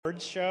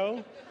awards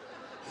show,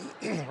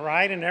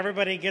 right? And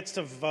everybody gets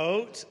to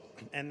vote,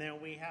 and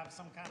then we have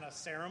some kind of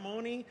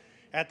ceremony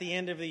at the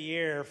end of the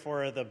year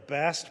for the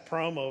best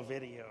promo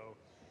video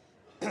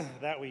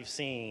that we've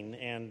seen.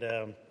 And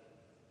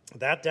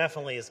that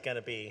definitely is going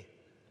to be,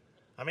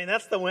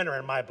 that's the winner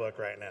in my book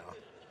right now.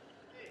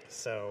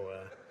 So,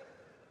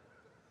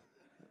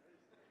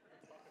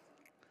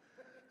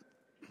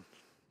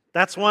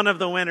 that's one of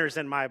the winners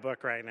in my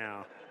book right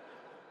now.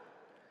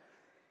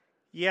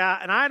 Yeah,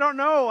 and I don't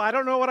know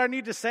what I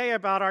need to say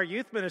about our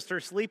youth minister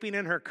sleeping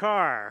in her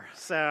car.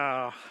 So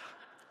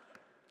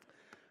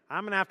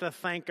I'm going to have to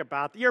think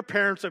about your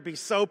parents would be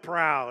so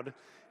proud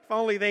if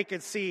only they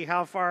could see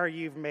how far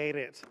you've made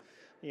it,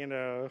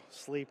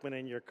 sleeping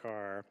in your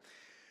car.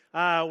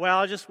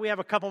 We have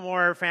a couple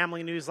more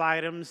family news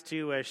items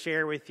to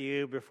share with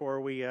you before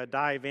we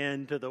dive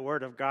into the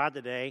Word of God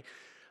today.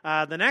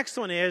 The next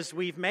one is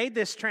we've made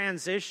this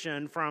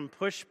transition from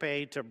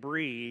PushPay to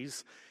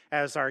Breeze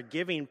as our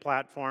giving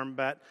platform,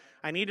 but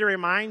I need to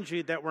remind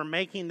you that we're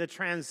making the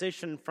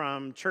transition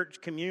from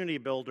Church Community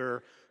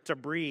Builder to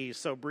Breeze.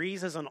 So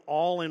Breeze is an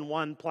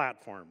all-in-one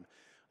platform.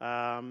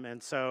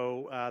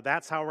 So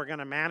that's how we're going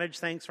to manage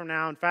things from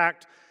now. In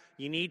fact,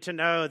 you need to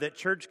know that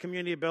Church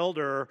Community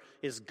Builder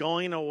is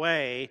going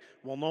away,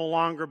 will no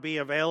longer be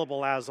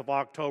available as of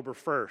October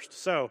 1st.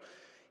 So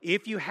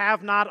if you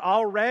have not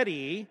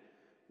already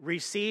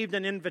received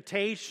an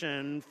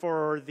invitation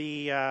for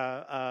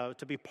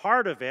to be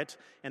part of it,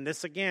 and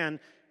this again,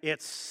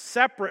 it's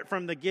separate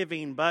from the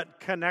giving but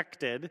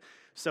connected.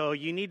 So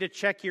you need to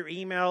check your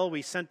email.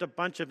 We sent a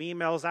bunch of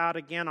emails out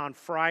again on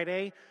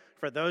Friday.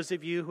 For those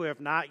of you who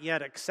have not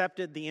yet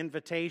accepted the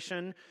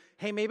invitation,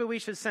 hey, maybe we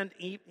should send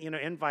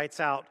invites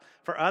out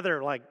for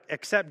other,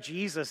 accept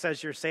Jesus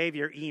as your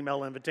Savior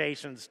email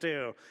invitations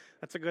too.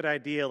 That's a good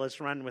idea. Let's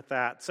run with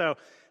that. So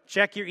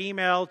check your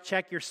email,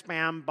 check your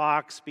spam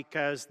box,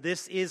 because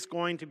this is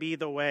going to be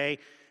the way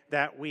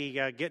that we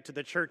get to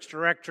the church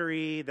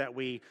directory, that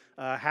we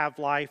have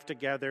life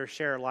together,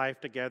 share life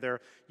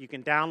together. You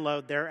can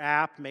download their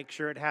app, make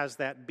sure it has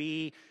that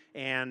B,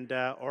 and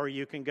or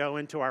you can go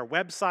into our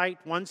website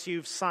once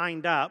you've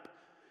signed up,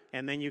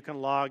 and then you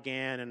can log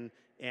in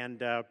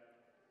and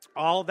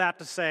all that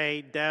to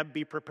say, Deb,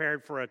 be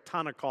prepared for a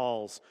ton of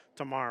calls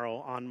tomorrow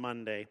on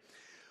Monday.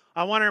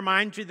 I want to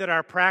remind you that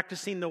our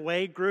Practicing the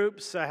Way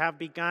groups have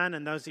begun,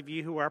 and those of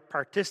you who are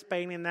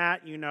participating in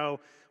that, you know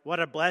what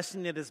a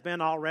blessing it has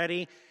been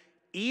already.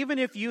 Even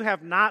if you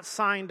have not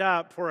signed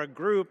up for a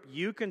group,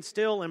 you can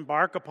still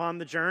embark upon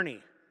the journey.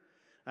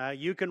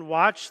 You can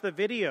watch the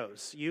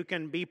videos. You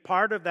can be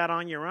part of that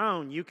on your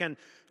own. You can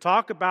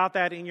talk about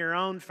that in your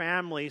own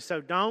family.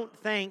 So don't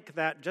think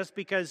that just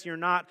because you're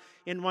not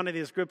in one of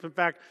these groups. In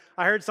fact,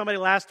 I heard somebody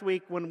last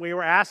week when we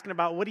were asking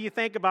about, what do you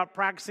think about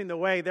Practicing the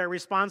Way? Their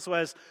response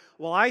was,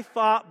 well, I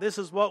thought this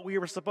is what we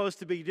were supposed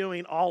to be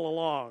doing all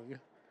along.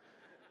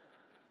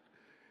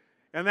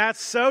 And that's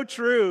so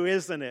true,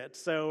 isn't it?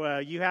 So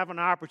you have an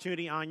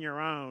opportunity on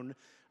your own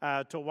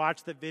to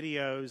watch the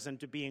videos and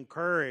to be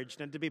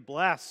encouraged and to be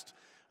blessed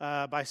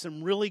by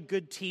some really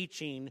good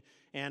teaching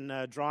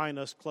and drawing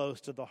us close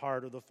to the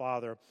heart of the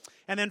Father.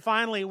 And then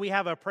finally, we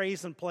have a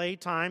praise and play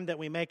time that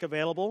we make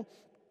available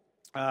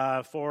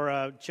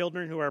for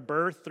children who are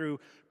birthed through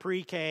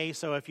pre-K.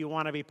 So if you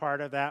want to be part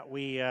of that,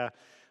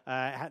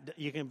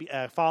 you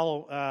can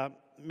follow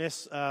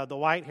Miss the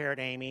white-haired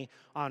Amy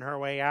on her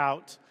way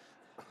out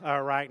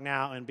right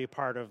now and be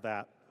part of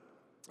that.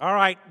 All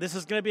right, this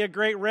is going to be a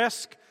great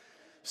risk.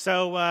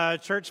 So,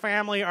 church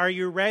family, are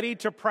you ready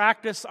to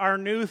practice our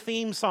new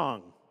theme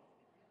song?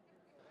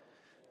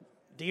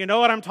 Do you know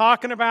what I'm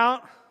talking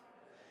about?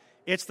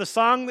 It's the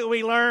song that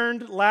we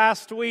learned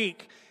last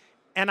week,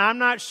 and I'm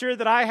not sure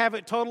that I have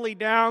it totally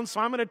down,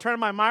 so I'm going to turn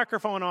my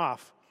microphone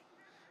off,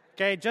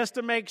 okay, just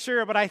to make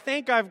sure, but I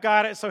think I've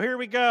got it, so here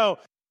we go.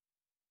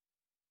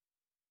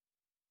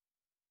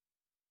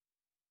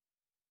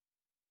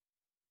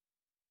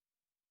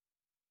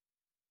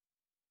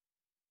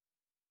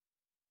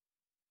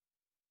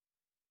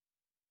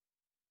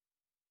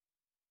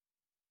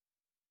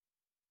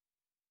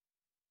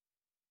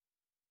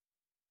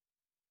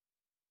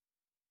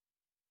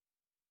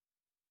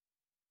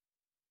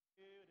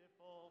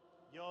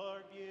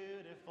 You're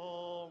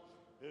beautiful.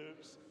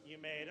 Oops, you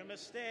made a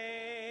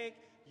mistake.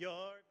 You're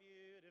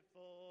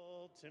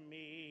beautiful to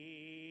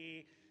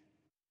me.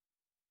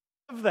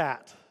 Love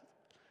that.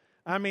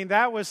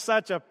 That was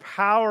such a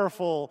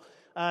powerful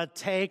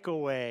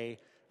takeaway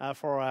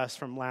for us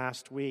from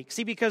last week.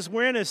 See, because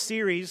we're in a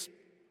series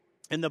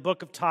in the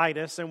book of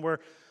Titus, and we're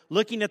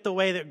looking at the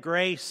way that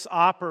grace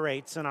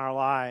operates in our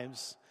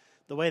lives,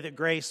 the way that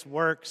grace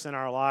works in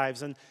our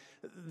lives. And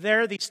there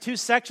are these two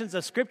sections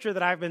of Scripture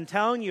that I've been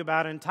telling you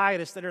about in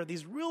Titus that are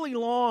these really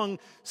long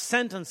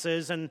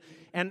sentences, and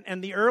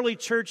the early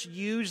church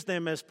used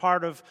them as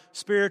part of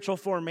spiritual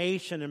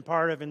formation and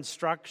part of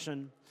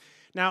instruction.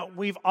 Now,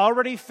 we've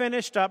already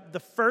finished up the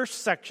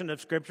first section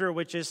of Scripture,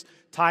 which is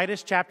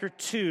Titus chapter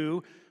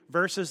 2,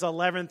 verses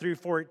 11 through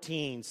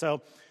 14.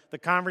 So the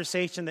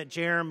conversation that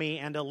Jeremy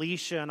and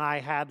Alicia and I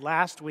had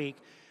last week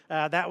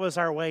that was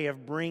our way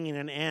of bringing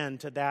an end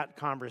to that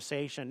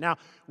conversation. Now,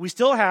 we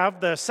still have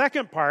the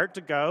second part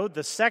to go,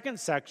 the second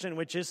section,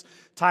 which is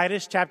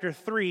Titus chapter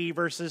 3,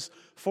 verses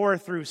 4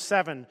 through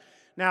 7.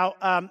 Now,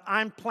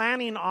 I'm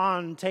planning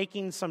on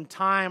taking some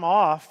time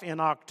off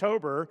in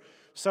October,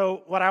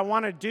 so what I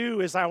want to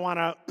do is I want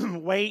to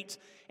wait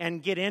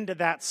and get into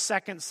that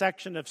second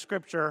section of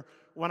Scripture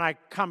when I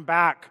come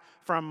back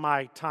from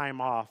my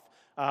time off.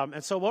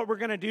 And so what we're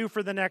going to do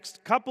for the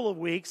next couple of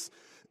weeks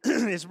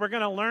is we're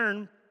going to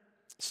learn,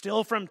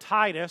 still from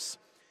Titus,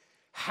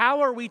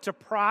 how are we to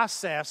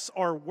process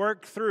or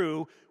work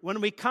through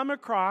when we come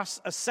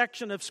across a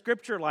section of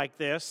Scripture like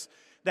this,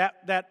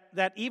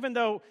 that even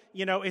though,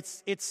 you know,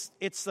 it's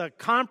a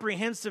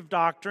comprehensive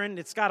doctrine,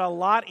 it's got a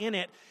lot in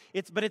it,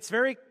 but it's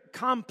very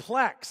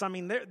complex. I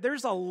mean,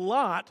 there's a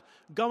lot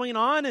going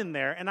on in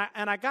there.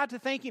 And I got to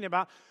thinking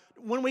about,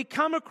 when we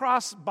come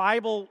across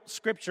Bible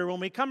Scripture, when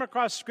we come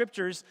across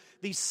Scriptures,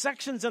 these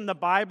sections in the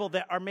Bible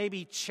that are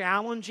maybe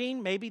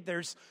challenging, maybe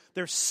there's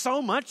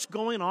so much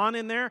going on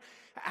in there,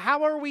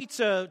 how are we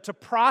to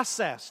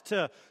process,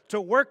 to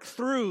work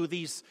through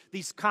these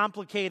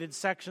complicated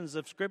sections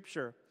of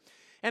Scripture?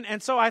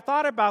 And so I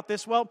thought about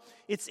this. Well,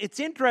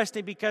 it's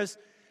interesting because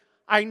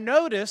I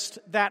noticed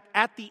that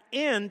at the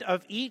end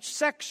of each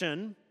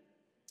section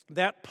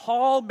that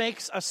Paul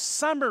makes a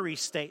summary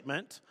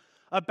statement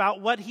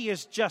about what he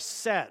has just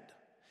said.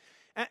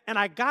 And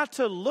I got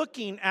to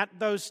looking at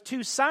those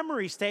two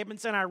summary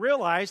statements and I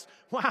realized,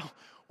 wow,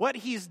 what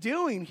he's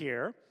doing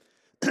here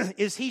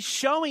is he's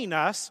showing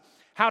us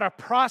how to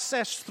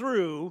process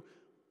through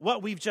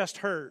what we've just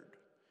heard.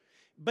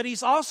 But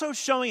he's also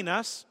showing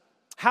us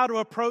how to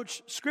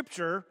approach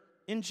Scripture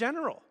in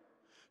general.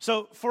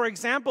 So, for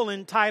example,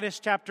 in Titus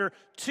chapter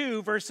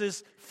 2,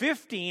 verses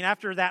 15,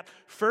 after that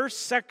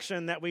first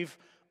section that we've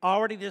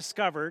already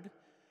discovered,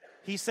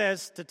 he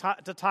says to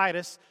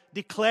Titus,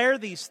 declare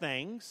these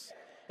things,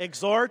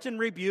 exhort and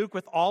rebuke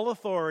with all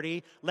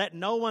authority, let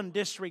no one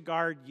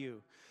disregard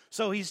you.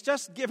 So he's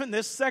just given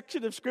this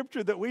section of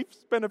Scripture that we've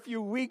spent a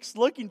few weeks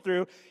looking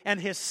through, and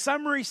his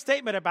summary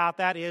statement about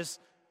that is,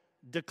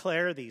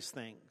 declare these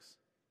things.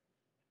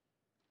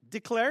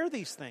 Declare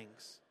these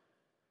things.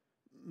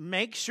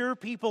 Make sure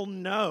people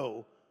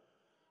know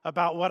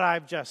about what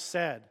I've just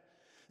said.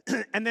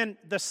 And then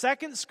the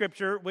second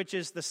Scripture, which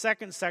is the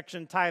second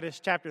section, Titus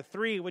chapter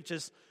 3, which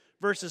is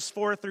verses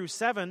 4 through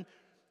 7,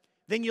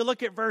 then you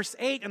look at verse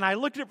 8, and I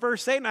looked at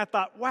verse 8 and I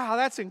thought, wow,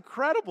 that's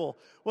incredible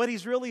what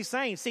he's really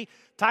saying. See,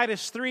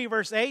 Titus 3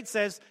 verse 8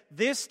 says,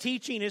 this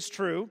teaching is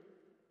true,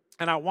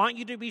 and I want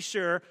you to be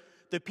sure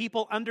that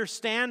people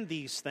understand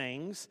these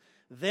things.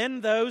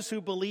 Then those who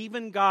believe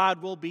in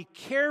God will be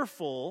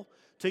careful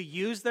to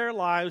use their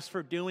lives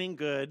for doing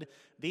good.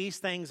 These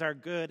things are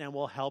good and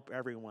will help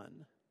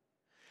everyone.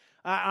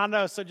 I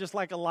know, so just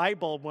like a light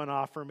bulb went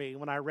off for me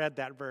when I read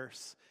that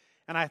verse.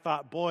 And I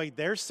thought, boy,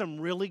 there's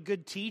some really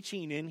good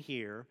teaching in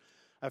here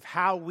of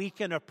how we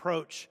can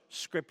approach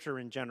Scripture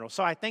in general.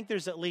 So I think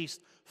there's at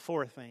least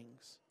 4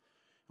 things.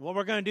 And what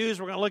we're going to do is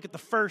we're going to look at the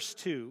first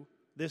 2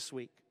 this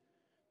week.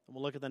 And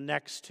we'll look at the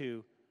next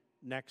 2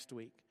 next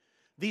week.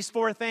 These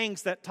 4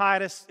 things that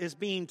Titus is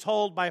being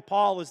told by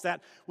Paul is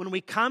that when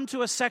we come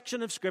to a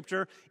section of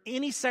Scripture,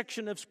 any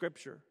section of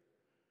Scripture,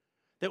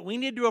 that we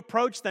need to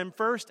approach them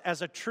first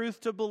as a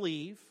truth to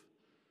believe,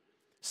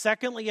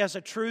 secondly, as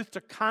a truth to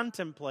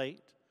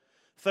contemplate,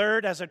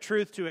 third, as a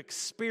truth to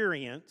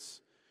experience,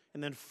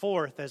 and then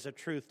fourth, as a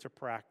truth to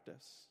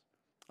practice.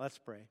 Let's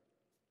pray.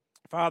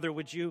 Father,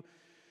 would you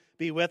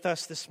be with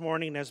us this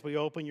morning as we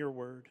open your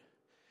word?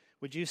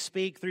 Would you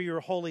speak through your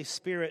Holy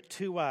Spirit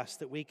to us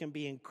that we can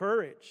be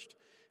encouraged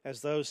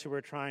as those who are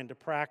trying to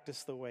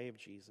practice the way of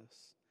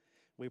Jesus?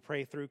 We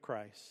pray through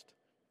Christ.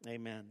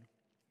 Amen.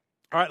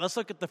 All right, let's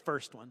look at the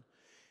first one.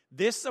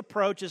 This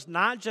approach is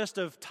not just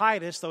of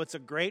Titus, though it's a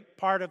great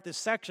part of this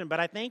section,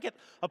 but I think it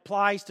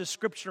applies to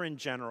Scripture in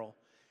general.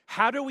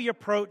 How do we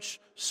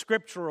approach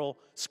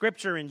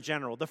Scripture in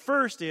general? The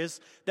first is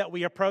that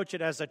we approach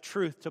it as a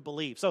truth to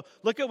believe. So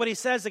look at what he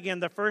says again,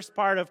 the first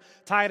part of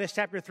Titus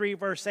chapter 3,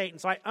 verse 8. And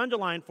so I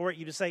underline for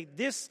you to say,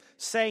 this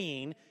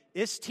saying,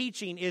 this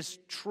teaching is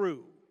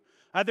true.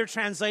 Other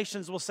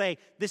translations will say,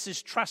 this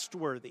is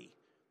trustworthy.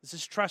 This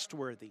is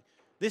trustworthy.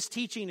 This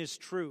teaching is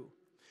true.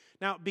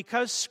 Now,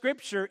 because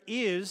Scripture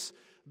is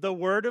the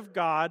Word of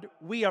God,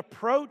 we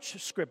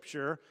approach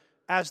Scripture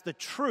as the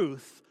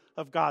truth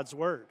of God's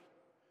Word.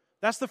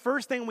 That's the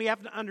first thing we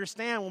have to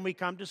understand when we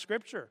come to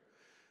Scripture.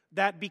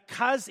 That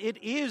because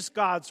it is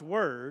God's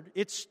Word,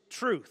 it's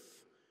truth.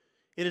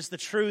 It is the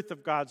truth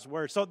of God's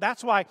Word. So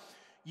that's why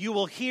you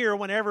will hear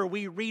whenever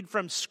we read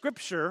from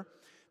Scripture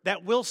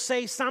that we'll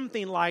say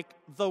something like,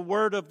 the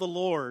Word of the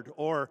Lord,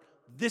 or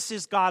this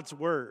is God's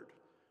Word.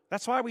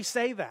 That's why we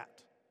say that.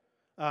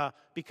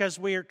 Because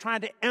we are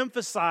trying to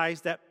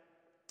emphasize that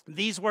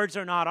these words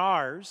are not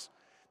ours,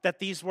 that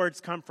these words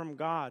come from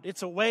God.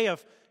 It's a way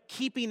of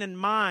keeping in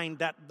mind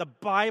that the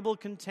Bible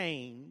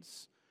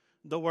contains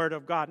the Word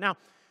of God. Now,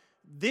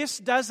 this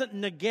doesn't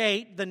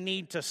negate the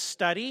need to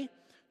study,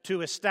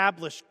 to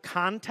establish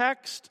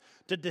context,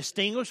 to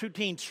distinguish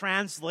between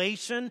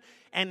translation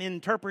and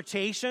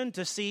interpretation,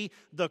 to see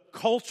the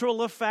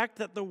cultural effect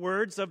that the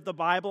words of the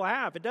Bible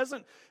have. It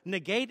doesn't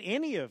negate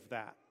any of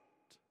that.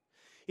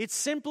 It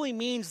simply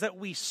means that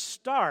we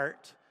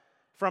start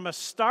from a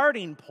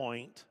starting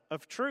point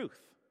of truth.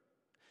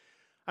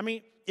 I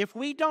mean, if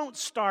we don't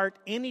start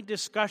any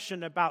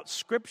discussion about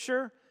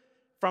Scripture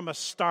from a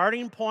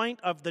starting point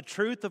of the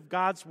truth of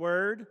God's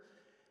Word,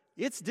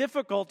 it's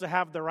difficult to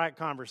have the right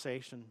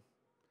conversation.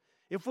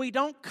 If we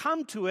don't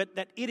come to it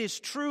that it is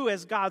true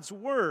as God's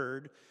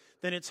Word,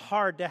 then it's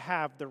hard to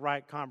have the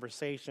right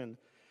conversation.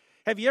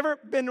 Have you ever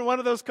been in one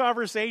of those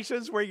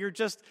conversations where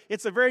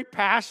it's a very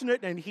passionate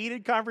and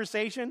heated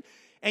conversation,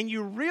 and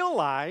you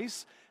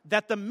realize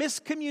that the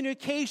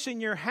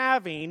miscommunication you're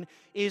having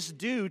is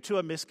due to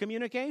a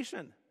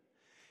miscommunication?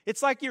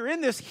 It's like you're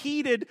in this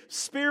heated,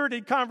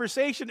 spirited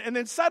conversation, and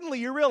then suddenly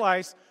you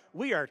realize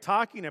we are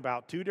talking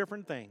about two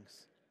different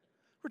things.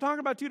 We're talking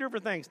about two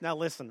different things. Now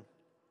listen,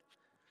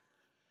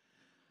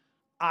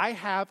 I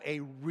have a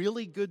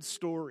really good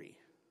story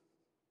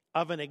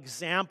of an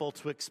example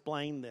to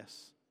explain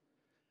this.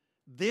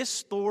 This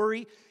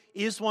story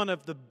is one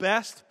of the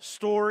best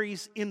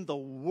stories in the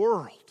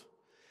world.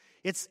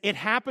 It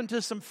happened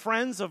to some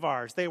friends of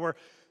ours. They were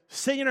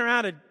sitting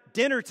around a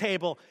dinner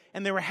table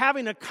and they were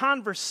having a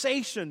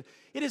conversation.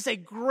 It is a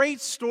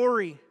great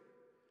story.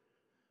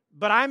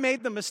 But I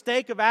made the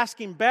mistake of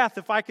asking Beth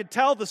if I could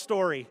tell the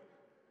story.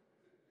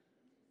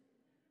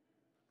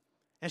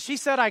 And she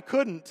said I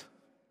couldn't,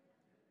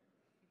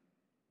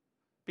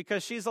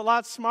 because she's a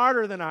lot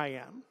smarter than I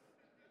am.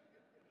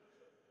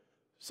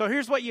 So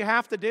here's what you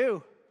have to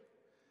do.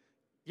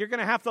 You're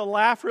going to have to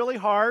laugh really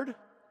hard,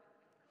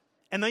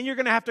 and then you're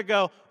going to have to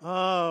go,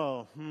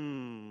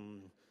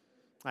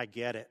 I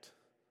get it.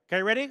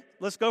 Okay, ready?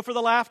 Let's go for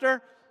the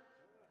laughter.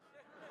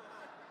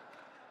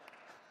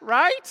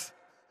 Right?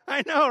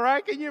 I know,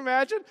 right? Can you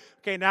imagine?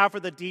 Okay, now for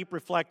the deep,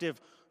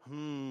 reflective,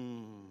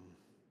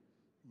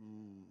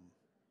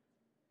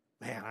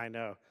 Man, I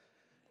know.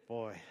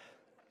 Boy.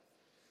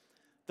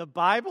 The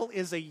Bible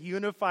is a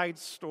unified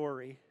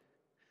story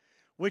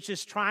which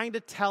is trying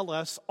to tell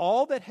us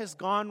all that has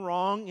gone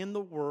wrong in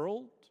the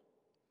world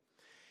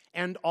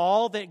and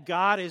all that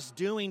God is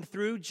doing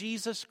through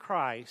Jesus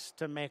Christ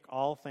to make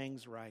all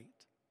things right.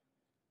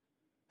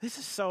 This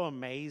is so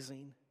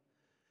amazing.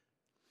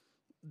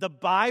 The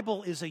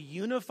Bible is a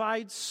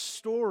unified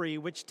story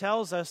which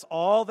tells us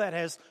all that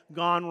has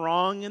gone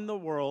wrong in the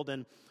world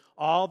and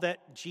all that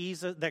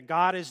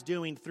God is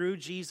doing through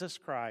Jesus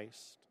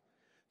Christ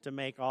to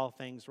make all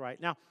things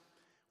right. Now,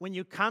 when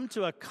you come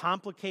to a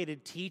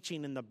complicated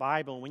teaching in the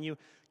Bible, when you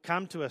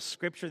come to a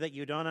scripture that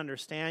you don't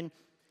understand,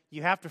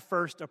 you have to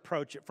first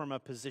approach it from a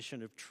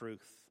position of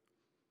truth.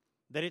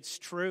 That it's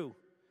true,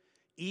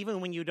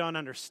 even when you don't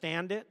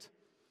understand it.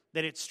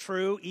 That it's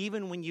true,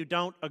 even when you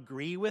don't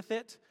agree with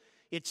it.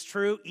 It's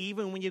true,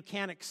 even when you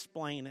can't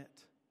explain it.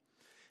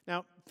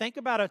 Now, think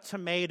about a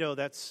tomato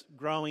that's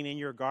growing in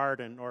your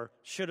garden, or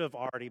should have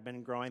already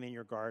been growing in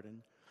your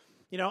garden.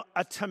 You know,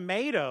 a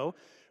tomato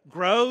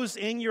grows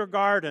in your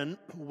garden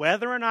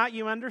whether or not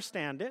you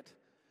understand it,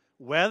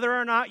 whether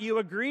or not you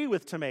agree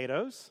with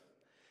tomatoes,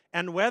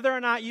 and whether or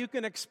not you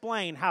can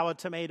explain how a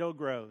tomato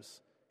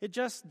grows. It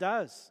just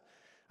does.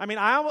 I mean,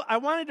 I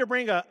wanted to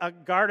bring a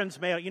garden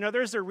tomato. You know,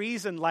 there's a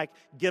reason, like,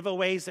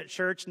 giveaways at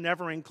church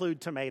never include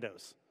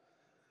tomatoes.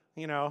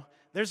 You know,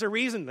 there's a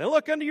reason. They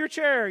look under your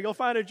chair, you'll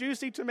find a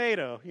juicy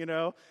tomato, you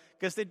know,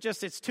 because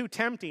it's too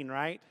tempting,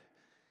 right?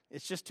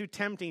 It's just too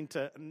tempting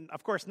to,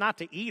 of course, not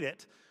to eat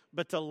it,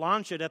 but to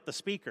launch it at the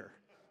speaker,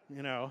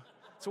 you know.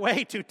 It's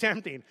way too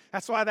tempting.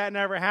 That's why that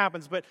never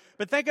happens. But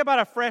think about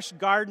a fresh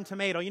garden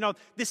tomato. You know,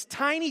 this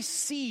tiny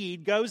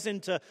seed goes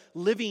into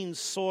living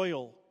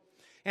soil.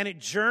 And it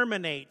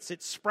germinates,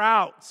 it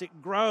sprouts,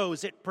 it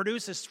grows, it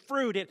produces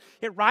fruit, it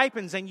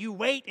ripens, and you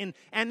wait in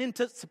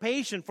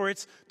anticipation for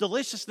its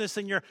deliciousness,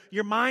 and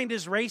your mind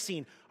is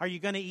racing. Are you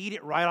going to eat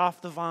it right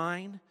off the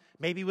vine?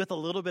 Maybe with a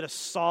little bit of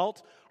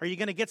salt? Are you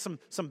going to get some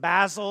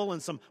basil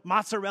and some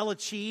mozzarella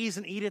cheese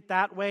and eat it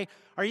that way?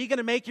 Are you going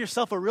to make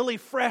yourself a really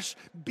fresh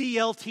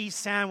BLT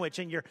sandwich,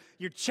 and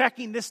you're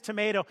checking this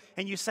tomato,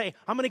 and you say,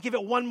 I'm going to give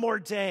it one more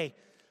day.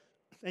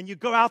 And you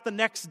go out the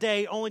next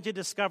day only to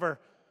discover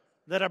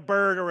that a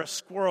bird or a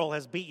squirrel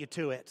has beat you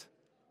to it.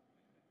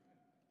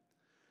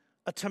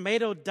 A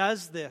tomato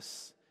does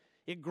this.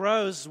 It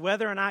grows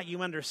whether or not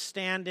you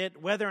understand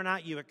it, whether or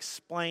not you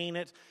explain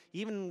it,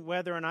 even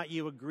whether or not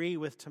you agree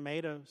with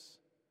tomatoes.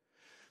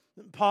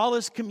 Paul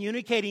is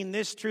communicating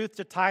this truth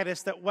to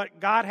Titus, that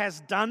what God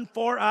has done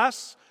for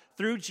us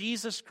through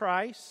Jesus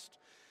Christ,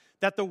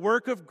 that the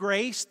work of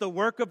grace, the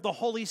work of the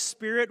Holy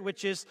Spirit,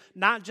 which is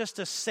not just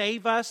to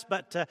save us,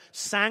 but to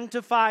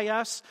sanctify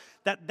us,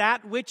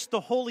 that which the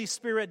Holy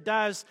Spirit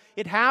does,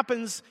 it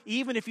happens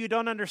even if you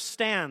don't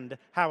understand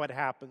how it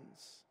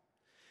happens.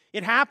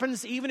 It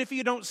happens even if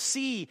you don't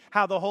see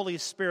how the Holy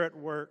Spirit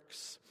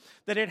works.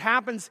 That it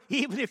happens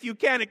even if you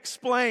can't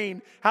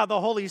explain how the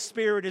Holy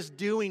Spirit is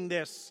doing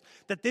this.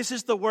 That this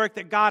is the work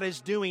that God is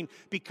doing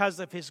because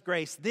of His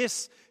grace.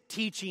 This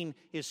teaching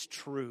is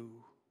true.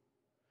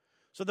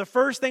 So the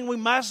first thing we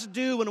must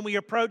do when we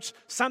approach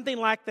something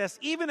like this,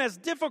 even as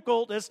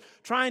difficult as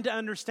trying to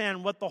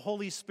understand what the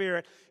Holy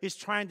Spirit is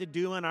trying to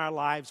do in our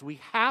lives, we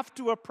have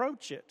to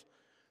approach it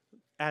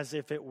as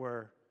if it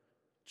were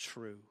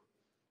true.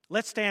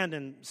 Let's stand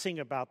and sing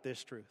about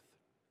this truth.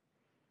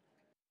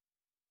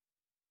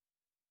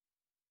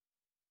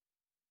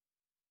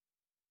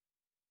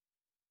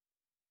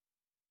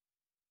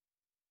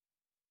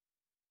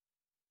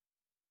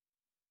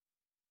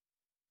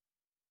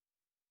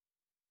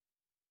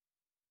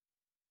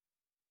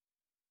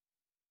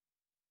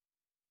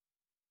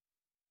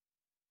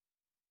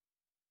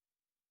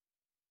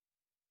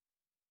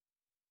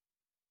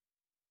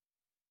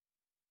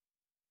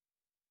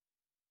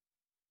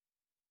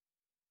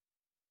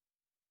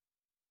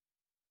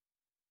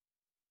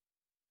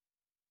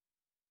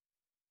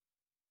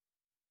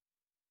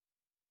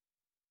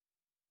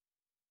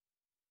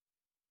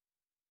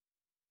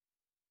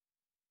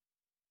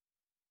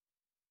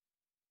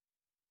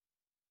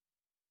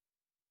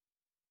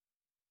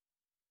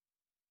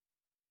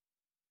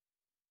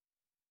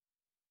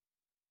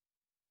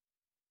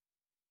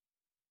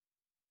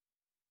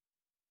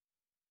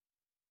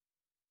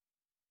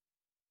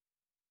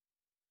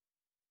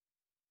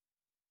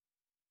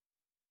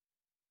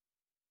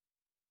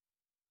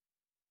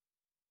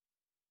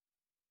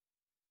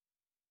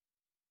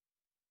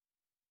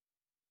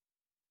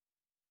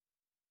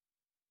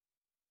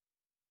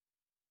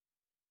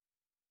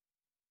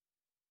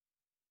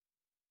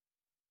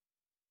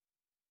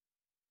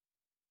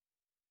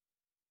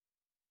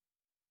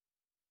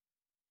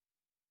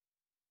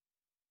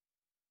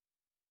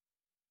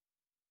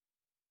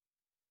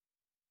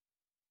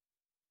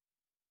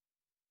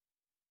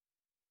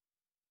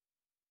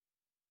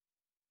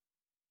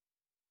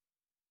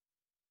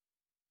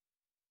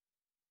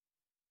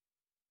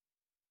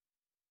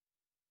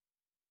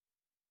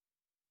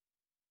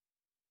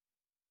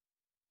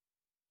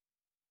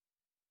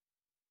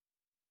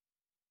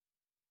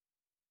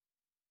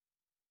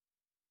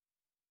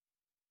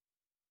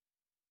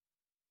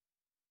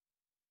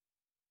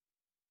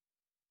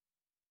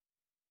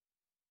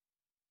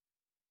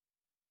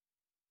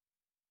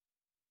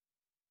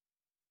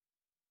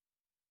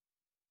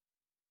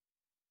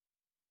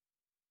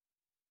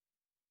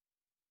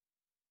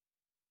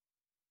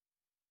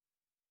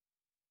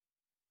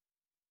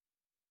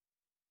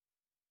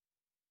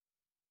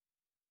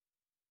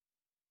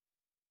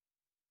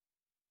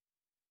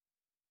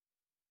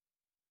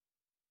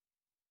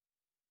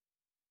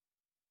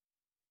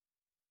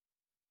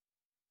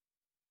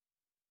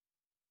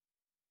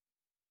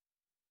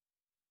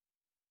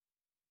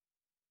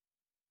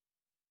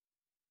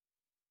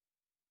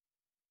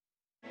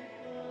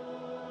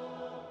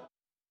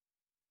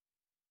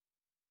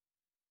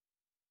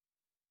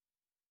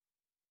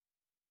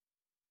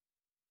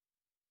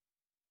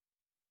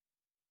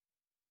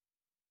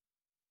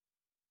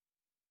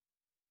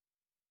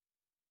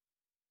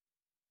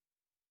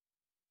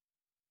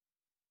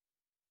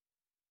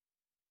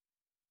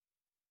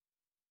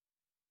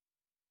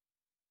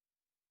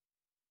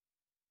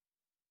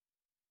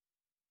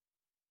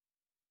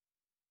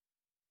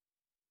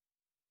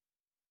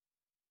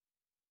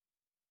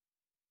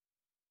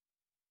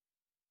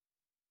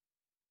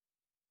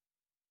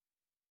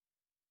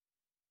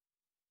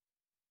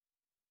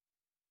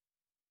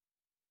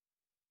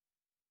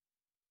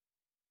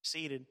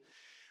 Seated.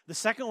 The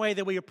second way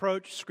that we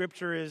approach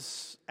Scripture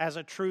is as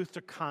a truth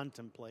to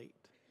contemplate.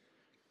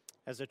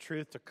 As a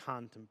truth to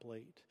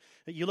contemplate.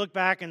 You look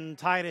back in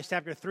Titus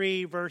chapter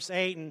 3, verse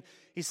 8, and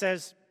he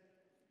says,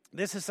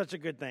 this is such a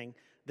good thing.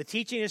 The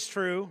teaching is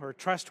true or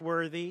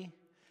trustworthy.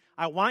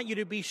 I want you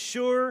to be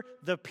sure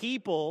the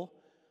people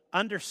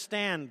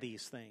understand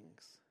these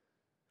things.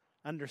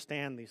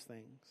 Understand these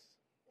things.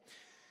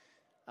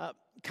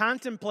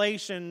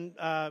 Contemplation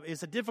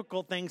is a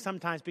difficult thing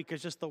sometimes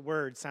because just the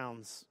word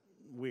sounds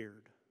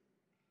weird.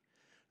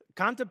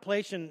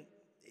 Contemplation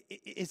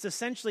is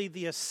essentially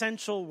the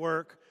essential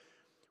work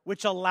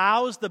which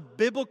allows the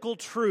biblical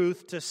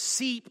truth to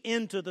seep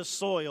into the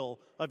soil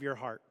of your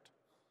heart.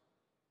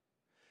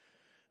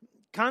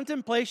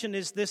 Contemplation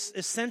is this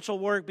essential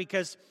work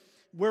because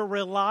we're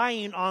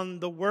relying on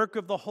the work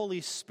of the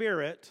Holy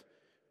Spirit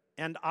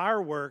and our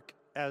work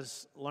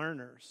as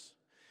learners.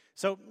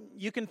 So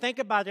you can think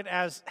about it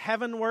as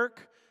heaven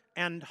work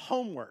and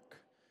homework.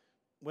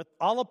 With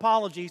all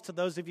apologies to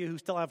those of you who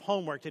still have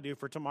homework to do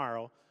for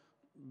tomorrow,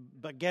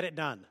 but get it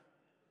done.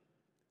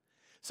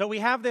 So we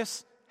have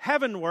this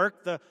heaven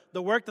work,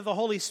 the work that the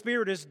Holy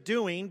Spirit is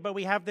doing, but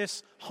we have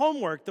this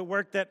homework, the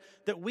work that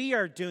we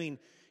are doing.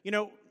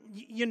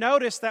 You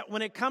notice that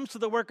when it comes to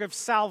the work of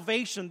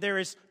salvation, there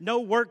is no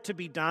work to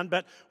be done.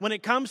 But when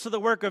it comes to the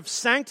work of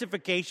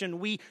sanctification,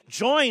 we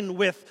join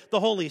with the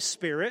Holy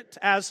Spirit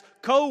as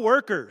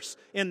co-workers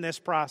in this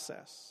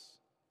process.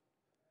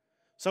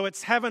 So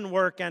it's heaven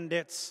work and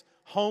it's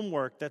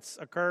homework that's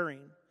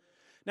occurring.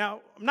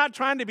 Now, I'm not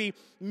trying to be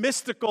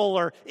mystical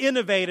or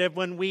innovative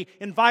when we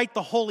invite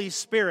the Holy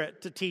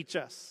Spirit to teach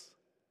us.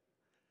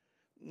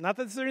 Not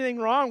that there's anything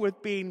wrong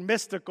with being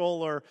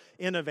mystical or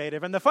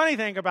innovative. And the funny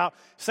thing about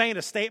saying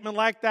a statement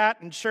like that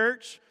in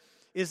church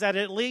is that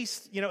at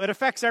least, it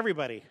affects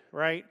everybody,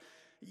 right?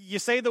 You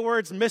say the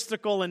words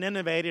mystical and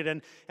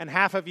innovative, and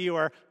half of you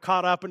are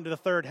caught up into the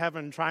third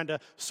heaven trying to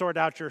sort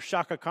out your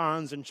Shaka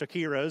Khans and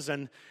Shakiras,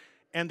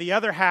 and the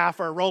other half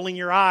are rolling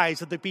your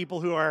eyes at the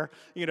people who are,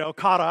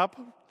 caught up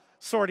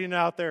sorting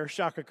out their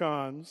Shaka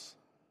Khans.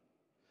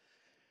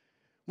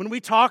 When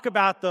we talk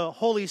about the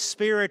Holy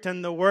Spirit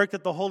and the work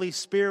that the Holy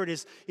Spirit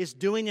is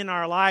doing in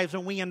our lives,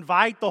 when we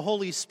invite the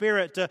Holy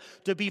Spirit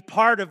to be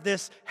part of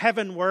this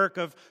heaven work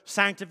of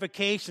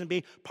sanctification,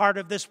 be part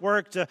of this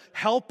work to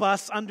help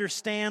us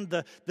understand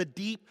the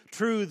deep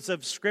truths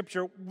of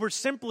Scripture, we're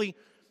simply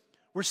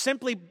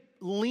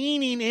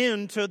leaning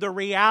into the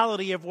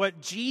reality of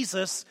what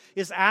Jesus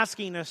is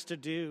asking us to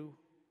do.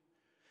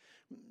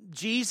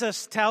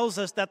 Jesus tells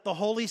us that the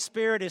Holy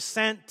Spirit is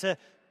sent to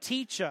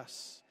teach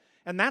us.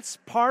 And that's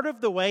part of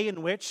the way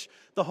in which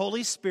the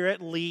Holy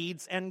Spirit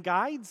leads and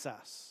guides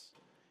us,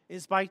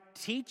 is by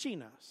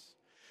teaching us.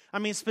 I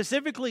mean,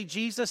 specifically,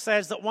 Jesus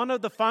says that one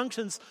of the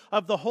functions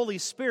of the Holy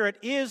Spirit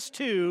is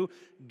to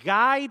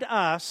guide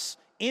us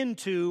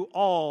into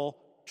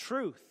all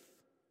truth.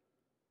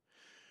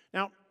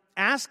 Now,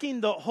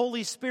 asking the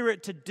Holy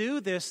Spirit to do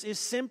this is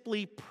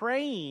simply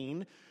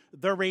praying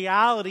the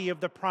reality of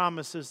the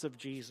promises of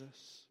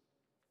Jesus.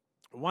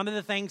 One of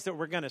the things that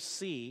we're going to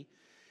see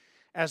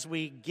as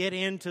we get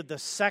into the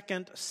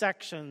second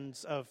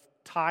sections of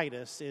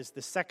Titus is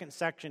the second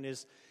section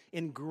is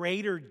in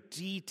greater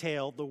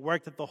detail the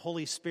work that the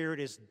Holy Spirit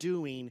is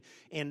doing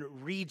in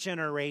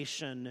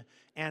regeneration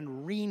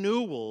and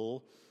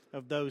renewal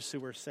of those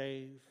who are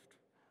saved.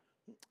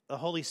 The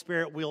Holy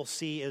Spirit we'll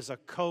see is a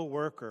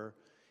co-worker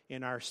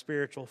in our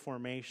spiritual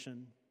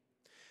formation.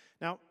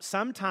 Now,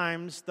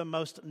 sometimes the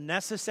most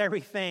necessary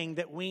thing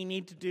that we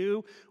need to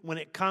do when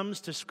it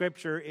comes to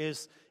Scripture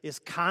is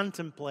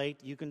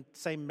contemplate. You can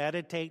say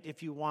meditate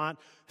if you want.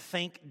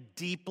 Think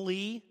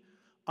deeply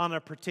on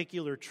a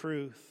particular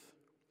truth.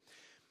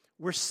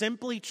 We're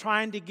simply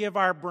trying to give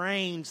our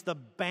brains the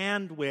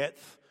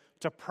bandwidth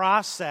to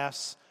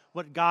process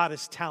what God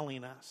is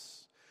telling us.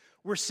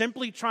 We're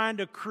simply trying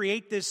to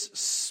create this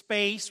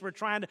space. We're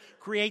trying to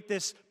create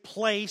this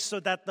place so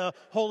that the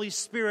Holy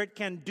Spirit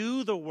can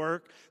do the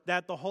work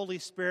that the Holy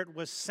Spirit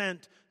was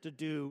sent to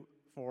do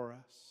for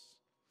us.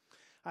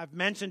 I've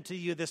mentioned to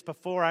you this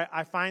before.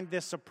 I find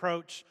this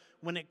approach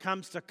when it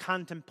comes to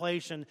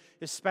contemplation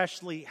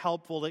especially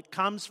helpful. It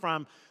comes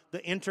from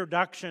the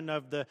introduction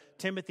of the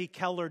Timothy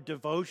Keller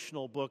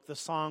devotional book, The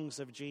Songs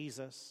of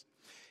Jesus.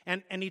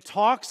 And he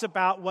talks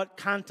about what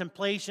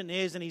contemplation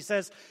is, and he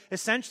says,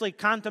 essentially,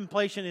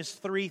 contemplation is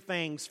three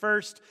things.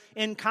 First,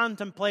 in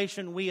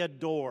contemplation, we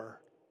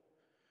adore.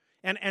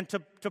 And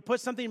to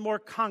put something more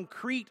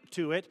concrete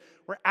to it,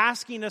 we're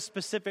asking a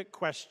specific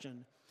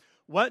question.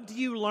 What do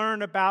you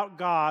learn about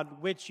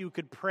God which you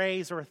could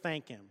praise or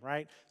thank Him,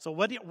 right? So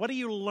what are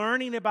you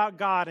learning about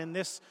God in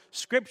this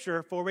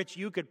Scripture for which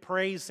you could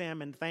praise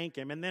Him and thank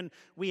Him? And then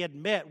we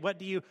admit, what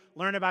do you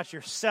learn about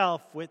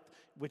yourself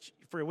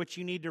for which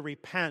you need to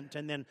repent?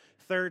 And then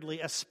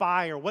thirdly,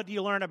 aspire. What do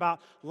you learn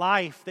about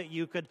life that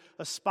you could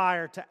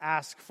aspire to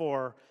ask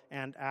for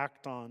and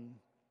act on?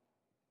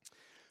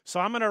 So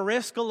I'm going to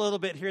risk a little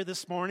bit here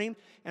this morning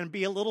and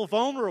be a little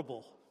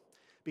vulnerable,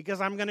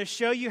 because I'm going to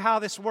show you how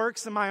this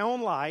works in my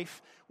own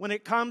life when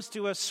it comes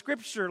to a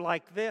scripture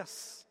like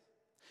this.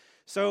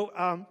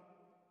 So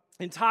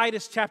in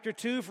Titus chapter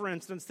 2, for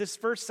instance, this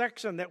first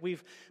section that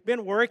we've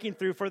been working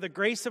through, for the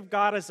grace of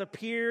God has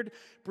appeared,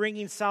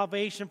 bringing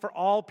salvation for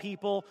all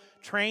people,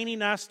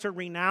 training us to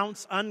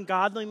renounce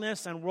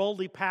ungodliness and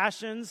worldly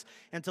passions,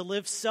 and to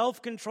live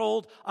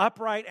self-controlled,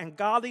 upright, and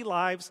godly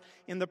lives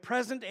in the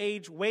present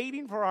age,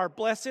 waiting for our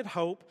blessed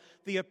hope,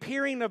 the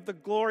appearing of the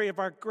glory of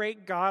our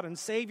great God and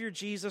Savior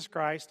Jesus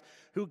Christ,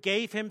 who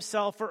gave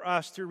Himself for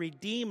us to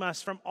redeem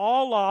us from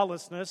all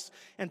lawlessness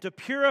and to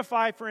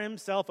purify for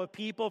Himself a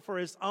people for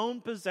His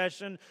own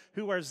possession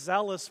who are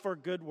zealous for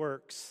good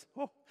works.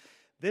 Oh,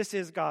 this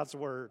is God's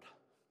Word.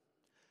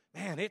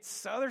 Man,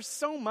 there's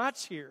so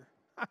much here.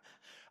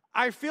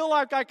 I feel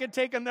like I could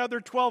take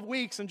another 12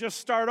 weeks and just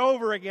start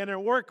over again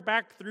and work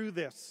back through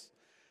this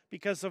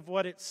because of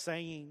what it's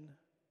saying.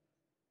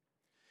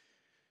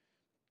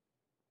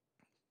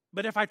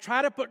 But if I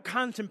try to put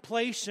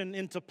contemplation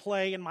into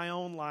play in my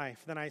own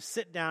life, then I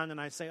sit down and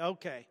I say,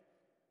 okay,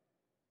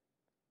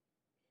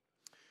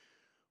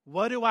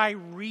 what do I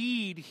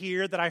read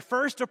here that I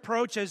first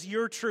approach as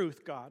your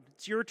truth, God?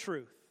 It's your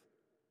truth.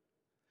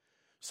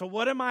 So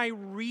what am I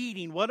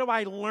reading? What do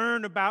I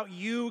learn about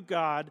you,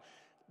 God,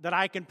 that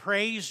I can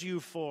praise you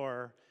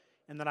for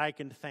and that I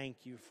can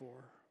thank you for?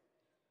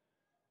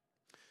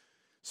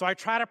 So I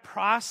try to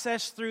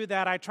process through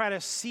that. I try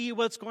to see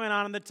what's going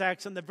on in the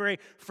text. And the very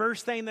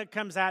first thing that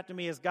comes out to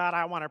me is, God,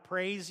 I want to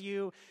praise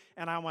you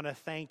and I want to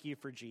thank you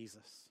for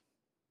Jesus.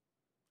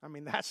 I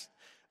mean,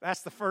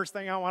 that's the first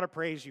thing I want to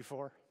praise you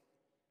for.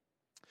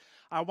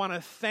 I want to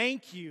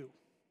thank you,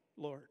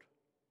 Lord.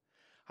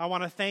 I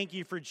want to thank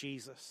you for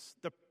Jesus,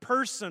 the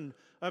person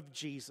of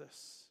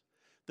Jesus,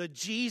 the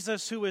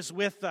Jesus who is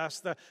with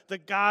us, the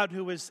God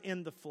who is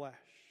in the flesh.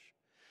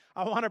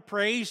 I want to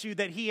praise you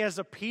that he has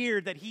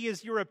appeared, that he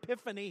is your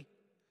epiphany,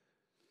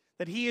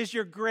 that he is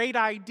your great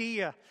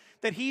idea,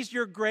 that he's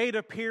your great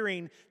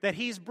appearing, that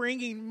he's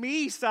bringing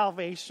me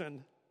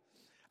salvation.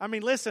 I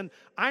mean, listen,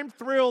 I'm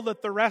thrilled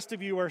that the rest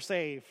of you are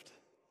saved.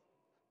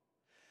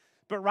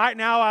 But right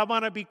now, I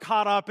want to be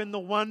caught up in the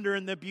wonder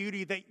and the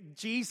beauty that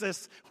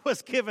Jesus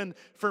was given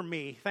for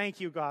me.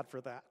 Thank you, God,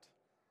 for that.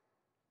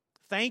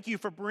 Thank you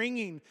for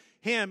bringing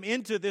him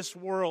into this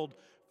world,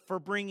 for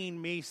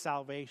bringing me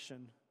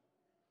salvation.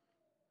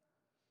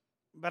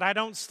 But I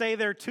don't stay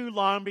there too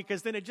long,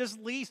 because then it just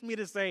leads me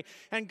to say,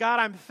 and God,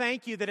 I'm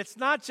thank you that it's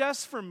not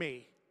just for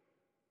me.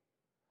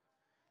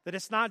 That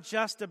it's not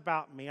just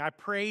about me. I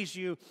praise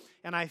you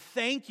and I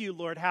thank you,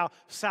 Lord, how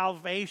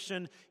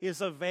salvation is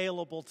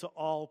available to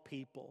all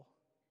people.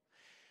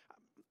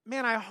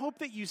 Man, I hope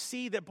that you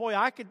see that, boy,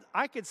 I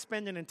could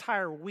spend an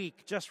entire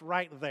week just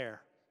right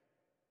there.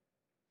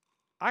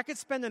 I could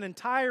spend an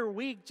entire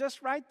week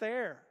just right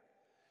there.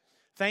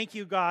 Thank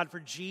you, God, for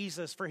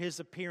Jesus, for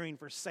his appearing,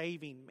 for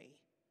saving me,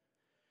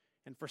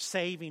 and for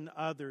saving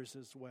others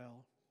as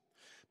well.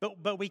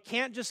 But we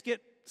can't just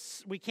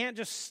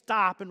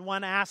stop in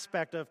one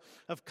aspect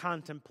of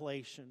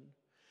contemplation.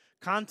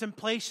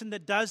 Contemplation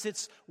that does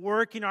its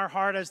work in our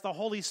heart as the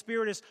Holy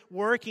Spirit is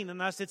working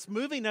in us. It's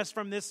moving us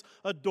from this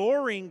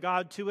adoring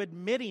God to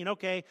admitting,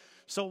 okay,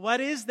 so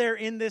what is there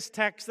in this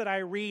text that I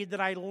read,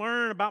 that I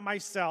learn about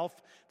myself,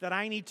 that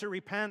I need to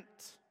repent?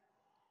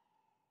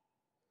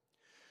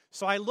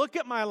 So I look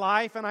at my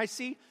life and I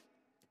see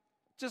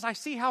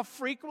how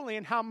frequently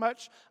and how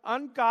much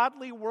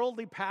ungodly,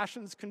 worldly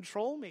passions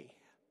control me.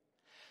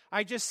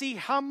 I just see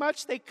how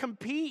much they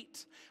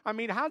compete. I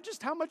mean,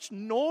 how much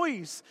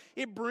noise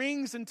it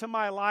brings into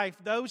my life.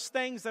 Those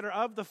things that are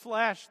of the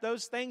flesh,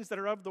 those things that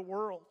are of the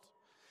world.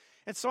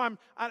 And so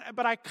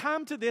I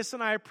come to this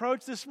and I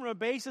approach this from a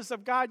basis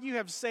of, God, you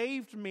have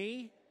saved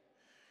me.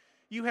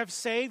 You have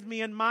saved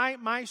me, and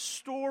my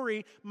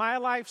story, my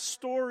life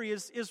story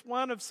is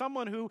one of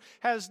someone who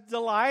has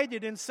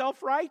delighted in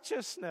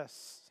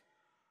self-righteousness.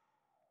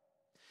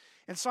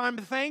 And so I'm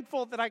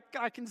thankful that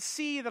I can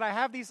see that I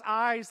have these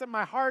eyes, that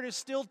my heart is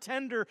still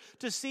tender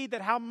to see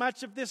that how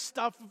much of this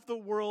stuff of the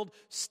world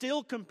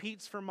still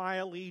competes for my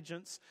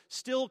allegiance,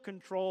 still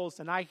controls.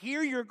 And I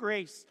hear your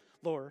grace,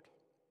 Lord.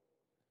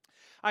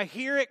 I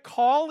hear it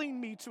calling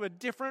me to a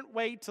different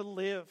way to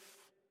live.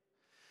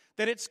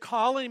 That it's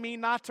calling me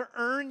not to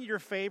earn your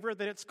favor,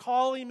 that it's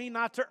calling me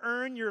not to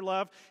earn your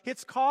love.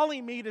 It's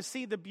calling me to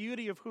see the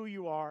beauty of who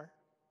you are.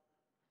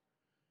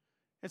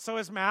 And so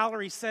as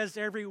Mallory says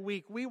every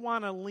week, we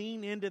want to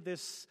lean into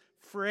this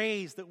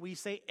phrase that we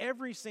say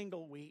every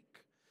single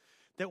week.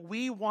 That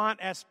we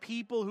want, as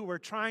people who are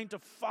trying to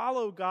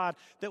follow God,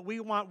 that we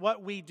want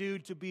what we do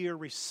to be a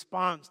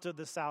response to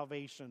the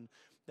salvation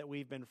that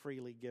we've been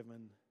freely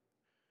given.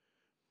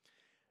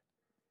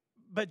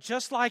 But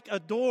just like a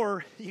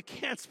door, you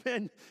can't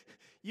spend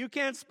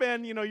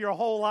your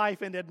whole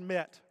life and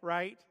admit,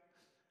 right?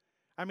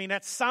 I mean,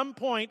 at some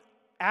point,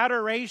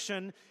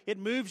 adoration, it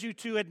moves you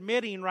to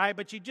admitting, right?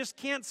 But you just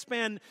can't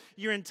spend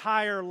your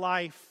entire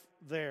life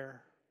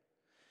there.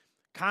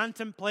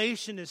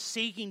 Contemplation is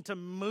seeking to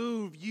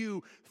move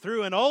you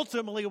through, and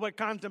ultimately what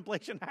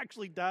contemplation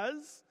actually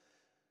does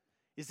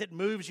is it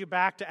moves you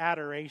back to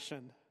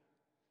adoration.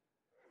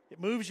 It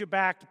moves you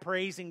back to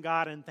praising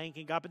God and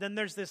thanking God. But then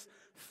there's this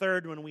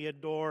third one: we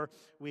adore,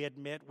 we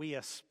admit, we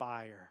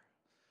aspire.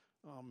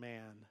 Oh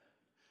man.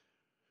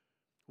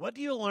 What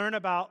do you learn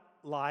about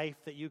life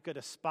that you could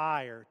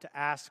aspire to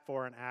ask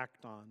for and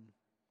act on?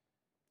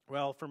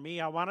 Well, for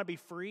me, I want to be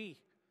free.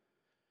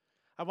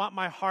 I want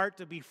my heart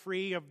to be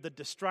free of the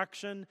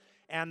destruction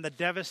and the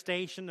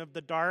devastation of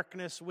the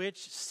darkness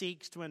which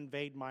seeks to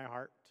invade my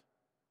heart.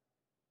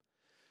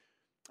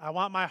 I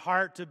want my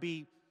heart to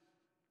be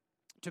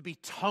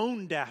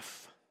tone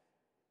deaf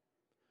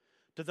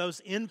to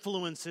those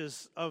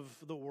influences of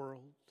the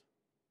world.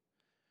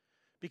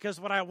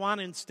 Because what I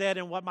want instead,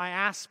 and what my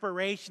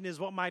aspiration is,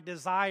 what my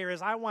desire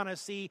is, I want to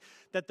see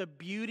that the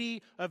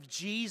beauty of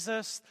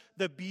Jesus,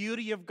 the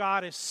beauty of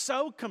God is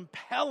so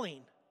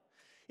compelling.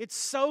 It's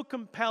so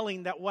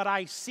compelling that what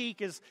I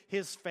seek is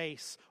his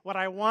face. What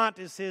I want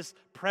is his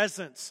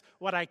presence.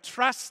 What I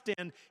trust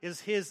in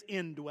is his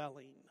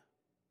indwelling.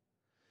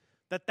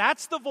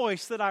 That's the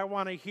voice that I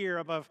want to hear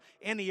above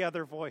any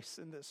other voice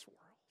in this world.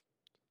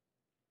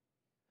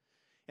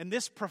 And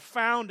this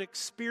profound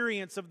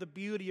experience of the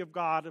beauty of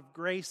God, of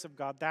grace of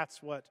God,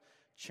 that's what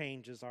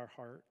changes our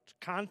heart.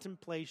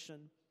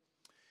 Contemplation,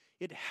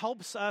 it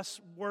helps us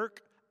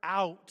work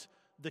out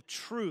the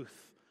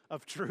truth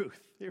of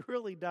truth. It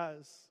really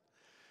does.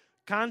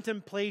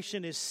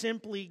 Contemplation is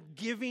simply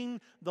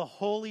giving the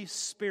Holy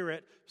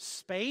Spirit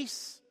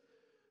space,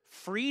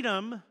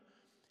 freedom,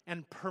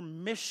 and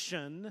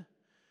permission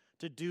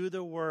to do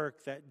the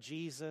work that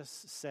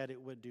Jesus said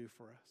it would do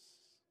for us.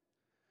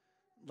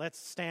 Let's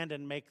stand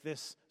and make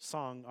this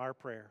song our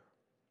prayer.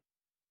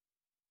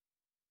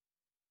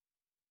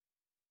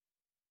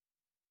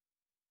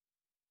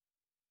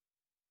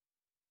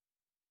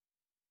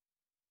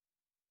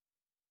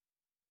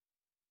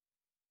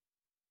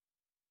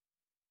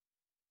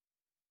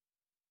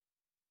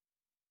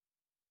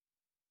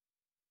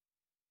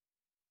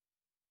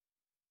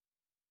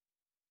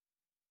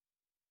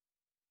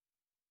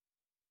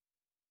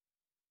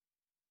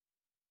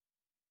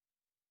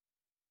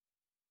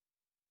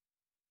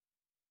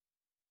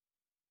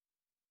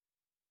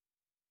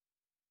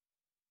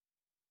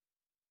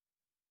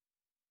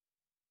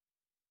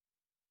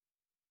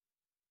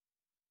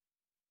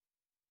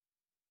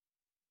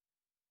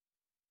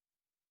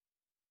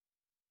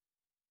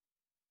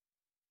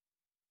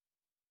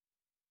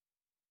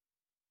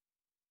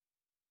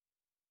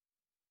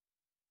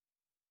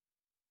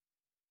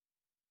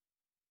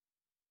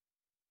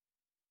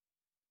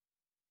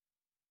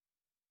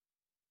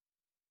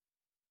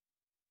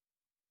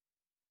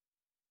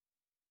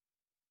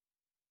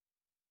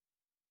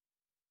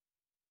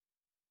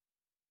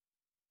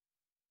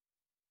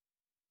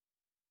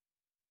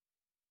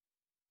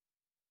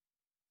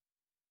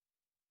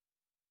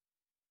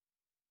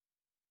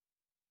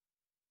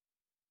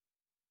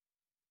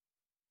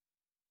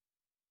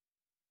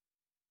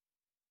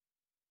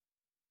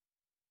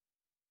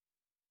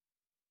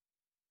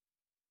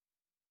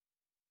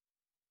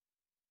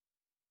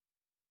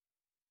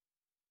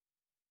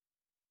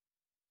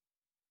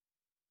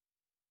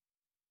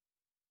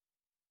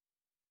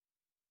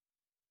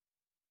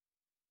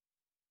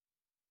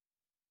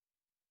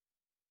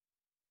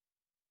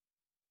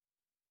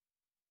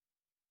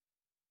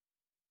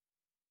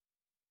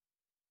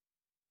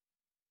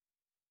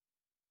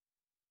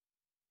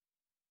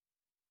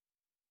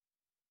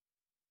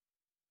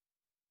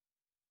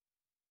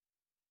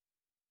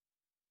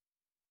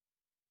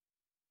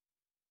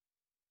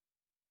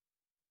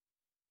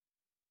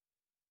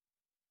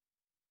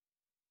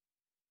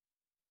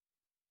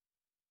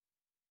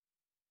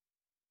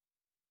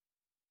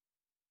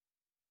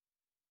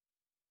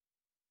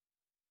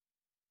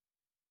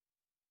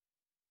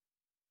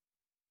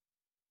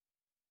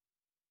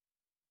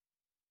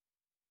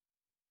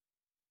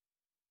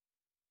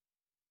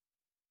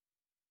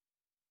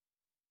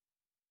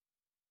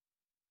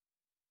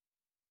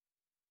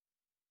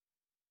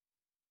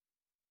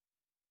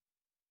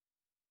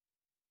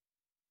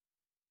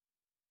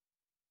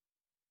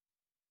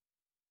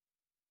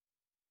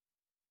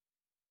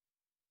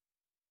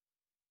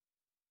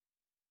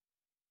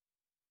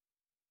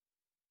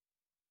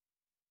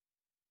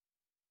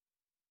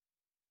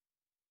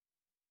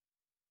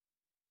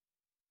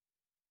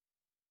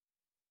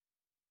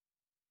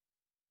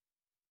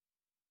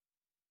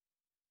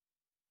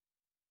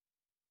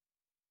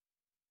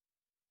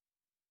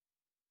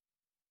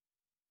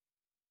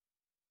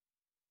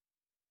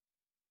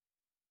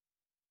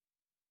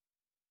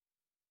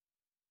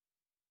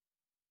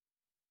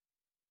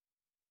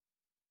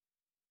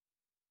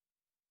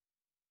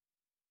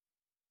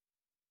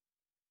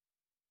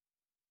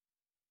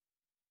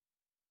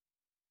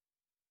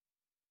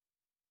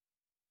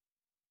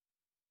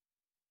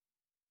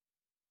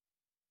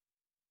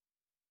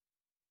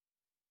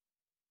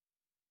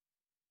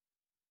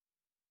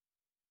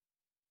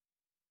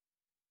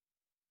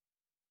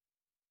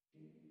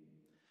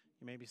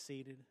 You may be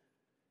seated.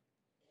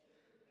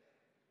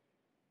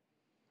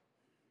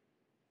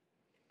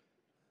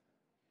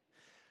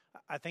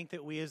 I think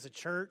that we as a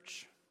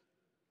church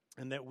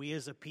and that we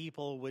as a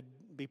people would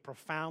be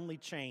profoundly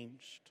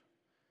changed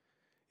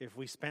if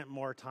we spent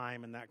more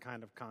time in that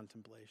kind of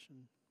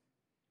contemplation.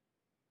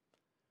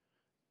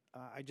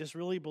 I just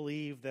really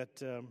believe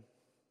that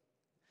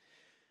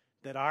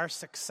our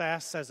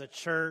success as a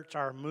church,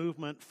 our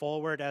movement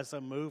forward as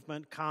a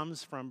movement,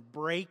 comes from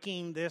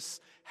breaking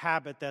this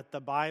habit that the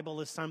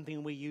Bible is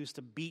something we use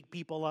to beat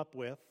people up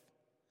with,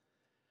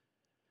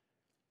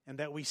 and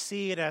that we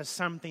see it as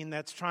something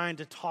that's trying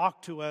to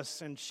talk to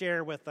us and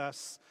share with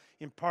us,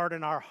 impart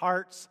in our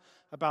hearts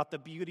about the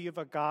beauty of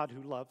a God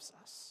who loves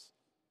us.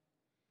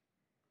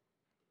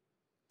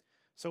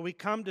 So we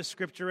come to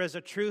Scripture as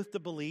a truth to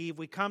believe.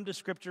 We come to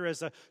Scripture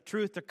as a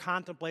truth to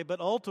contemplate. But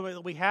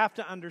ultimately, we have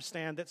to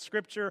understand that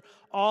Scripture,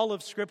 all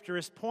of Scripture,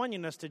 is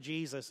pointing us to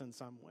Jesus in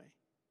some way.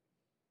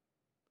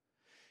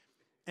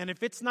 And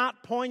if it's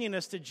not pointing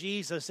us to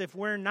Jesus, if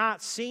we're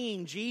not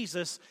seeing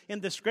Jesus in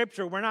the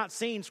Scripture, we're not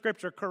seeing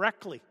Scripture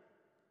correctly.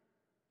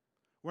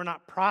 We're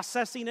not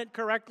processing it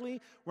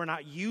correctly. We're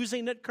not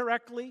using it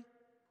correctly.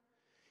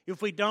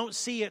 If we don't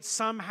see it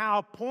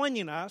somehow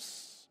pointing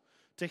us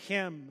to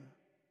Him.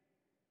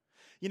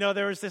 You know,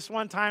 there was this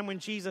one time when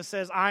Jesus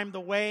says, I'm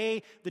the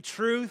way, the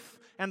truth,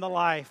 and the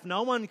life.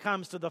 No one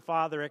comes to the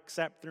Father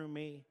except through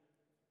me.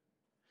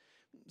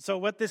 So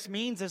what this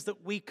means is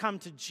that we come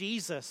to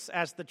Jesus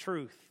as the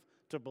truth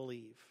to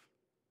believe.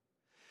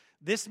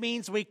 This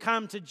means we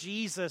come to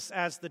Jesus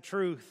as the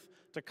truth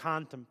to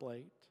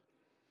contemplate.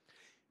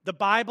 The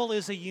Bible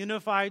is a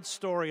unified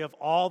story of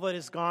all that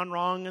has gone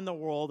wrong in the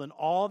world and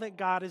all that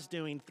God is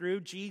doing through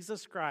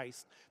Jesus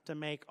Christ to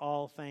make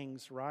all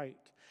things right.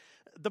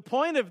 The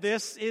point of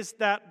this is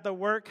that the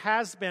work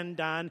has been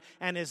done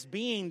and is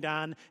being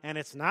done, and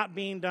it's not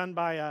being done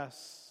by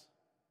us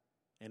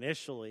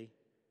initially.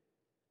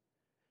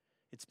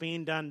 It's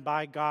being done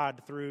by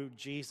God through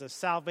Jesus.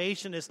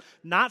 Salvation is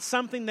not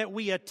something that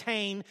we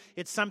attain.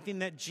 It's something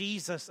that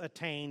Jesus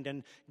attained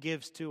and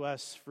gives to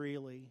us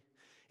freely.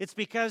 It's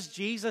because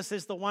Jesus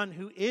is the one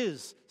who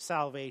is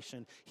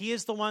salvation. He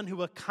is the one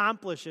who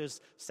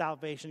accomplishes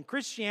salvation.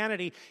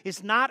 Christianity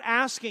is not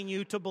asking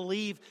you to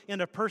believe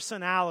in a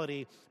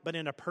personality, but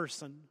in a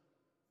person.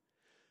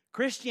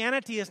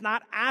 Christianity is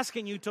not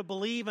asking you to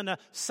believe in a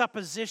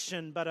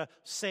supposition, but a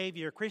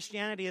Savior.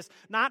 Christianity is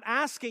not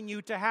asking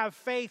you to have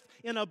faith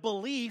in a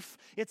belief.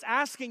 It's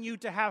asking you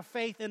to have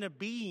faith in a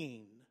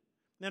being,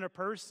 in a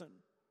person.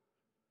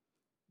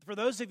 For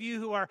those of you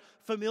who are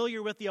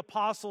familiar with the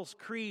Apostles'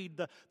 Creed,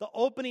 the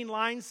opening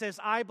line says,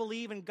 I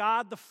believe in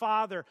God the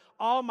Father,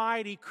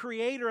 Almighty,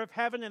 creator of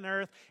heaven and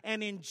earth,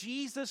 and in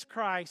Jesus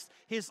Christ,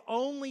 His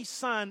only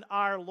Son,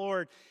 our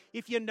Lord.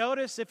 If you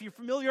notice, if you're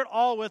familiar at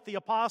all with the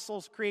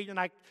Apostles' Creed, and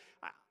I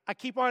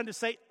keep wanting to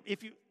say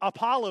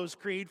Apollo's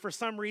Creed for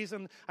some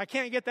reason, I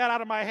can't get that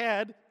out of my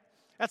head.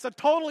 That's a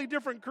totally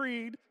different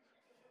creed.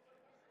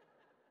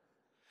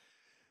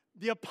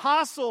 The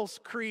Apostles'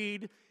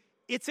 Creed,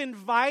 it's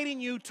inviting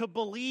you to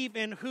believe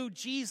in who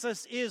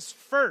Jesus is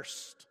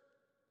first,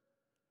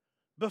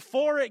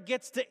 before it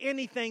gets to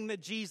anything that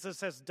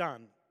Jesus has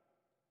done.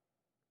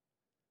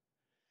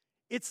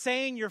 It's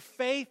saying your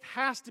faith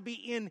has to be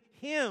in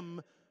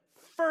Him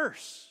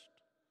first,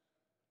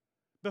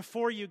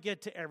 before you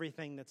get to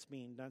everything that's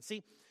being done.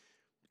 See,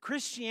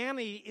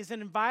 Christianity is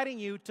inviting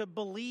you to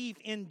believe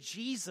in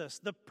Jesus,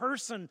 the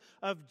person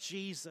of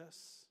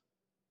Jesus.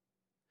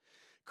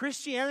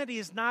 Christianity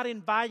is not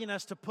inviting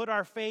us to put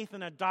our faith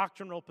in a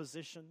doctrinal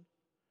position.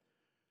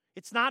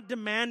 It's not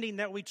demanding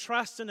that we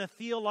trust in a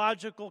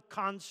theological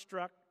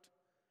construct.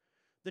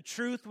 The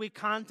truth we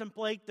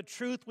contemplate, the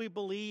truth we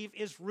believe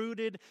is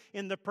rooted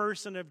in the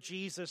person of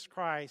Jesus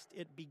Christ.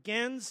 It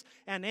begins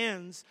and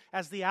ends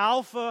as the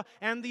Alpha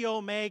and the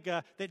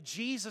Omega, that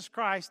Jesus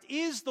Christ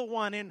is the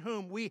one in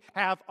whom we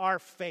have our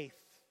faith.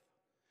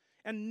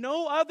 And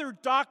no other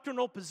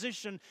doctrinal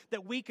position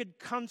that we could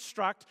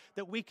construct,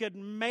 that we could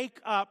make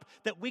up,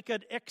 that we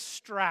could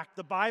extract.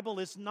 The Bible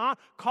is not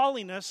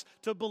calling us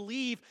to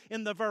believe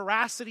in the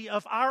veracity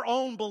of our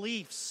own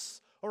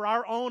beliefs or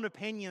our own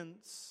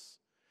opinions.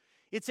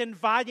 It's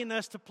inviting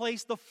us to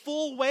place the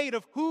full weight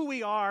of who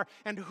we are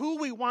and who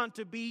we want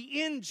to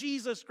be in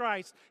Jesus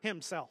Christ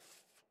Himself.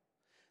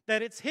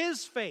 That it's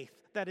His faith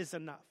that is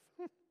enough.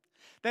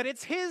 That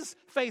it's His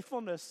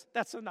faithfulness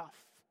that's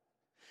enough.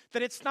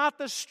 That it's not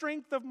the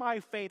strength of my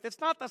faith. It's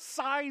not the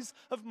size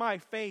of my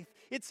faith.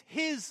 It's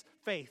His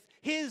faith,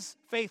 His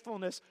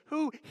faithfulness,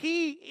 who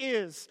He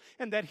is,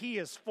 and that He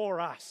is for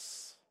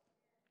us.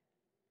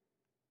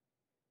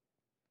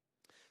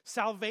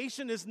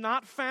 Salvation is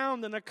not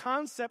found in a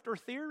concept or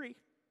theory.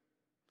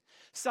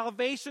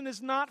 Salvation is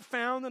not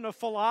found in a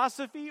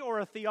philosophy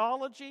or a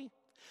theology.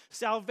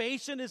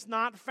 Salvation is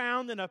not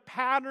found in a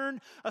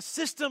pattern, a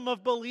system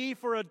of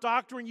belief, or a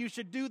doctrine. You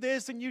should do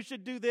this, and you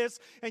should do this,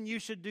 and you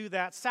should do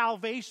that.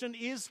 Salvation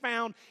is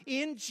found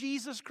in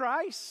Jesus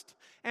Christ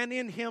and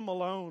in Him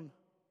alone.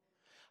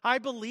 I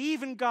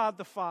believe in God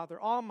the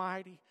Father,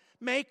 Almighty,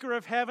 maker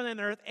of heaven and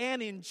earth,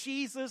 and in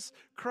Jesus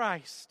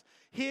Christ,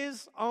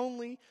 his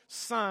only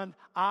Son,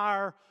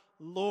 our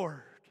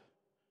Lord,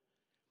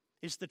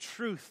 is the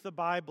truth the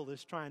Bible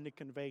is trying to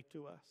convey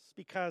to us.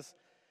 Because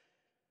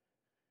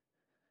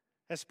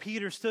as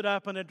Peter stood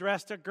up and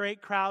addressed a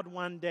great crowd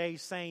one day,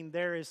 saying,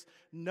 there is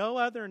no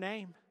other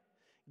name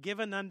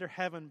given under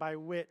heaven by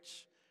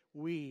which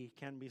we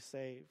can be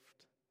saved.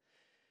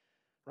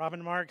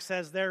 Robin Mark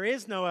says, there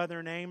is no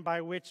other name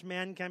by which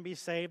men can be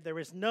saved. There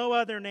is no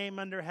other name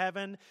under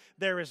heaven.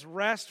 There is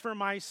rest for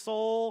my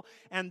soul,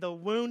 and the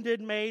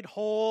wounded made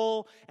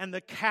whole, and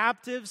the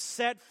captives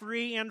set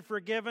free and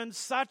forgiven.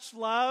 Such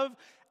love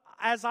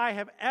as I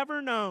have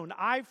ever known,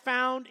 I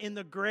found in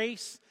the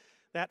grace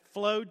that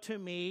flowed to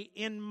me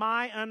in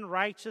my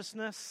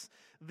unrighteousness.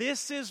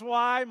 This is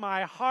why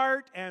my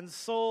heart and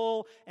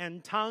soul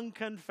and tongue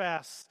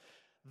confess,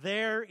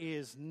 there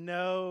is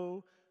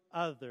no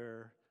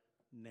other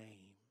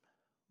name.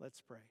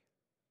 Let's pray.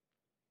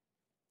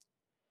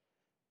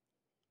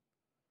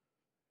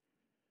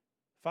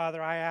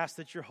 Father, I ask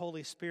that your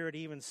Holy Spirit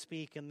even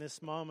speak in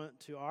this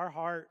moment to our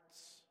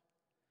hearts,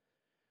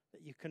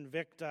 that you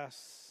convict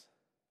us,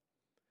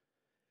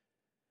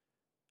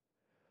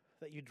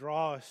 that you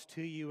draw us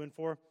to you, and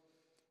for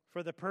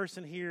the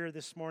person here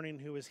this morning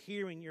who is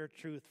hearing your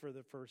truth for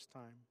the first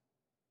time.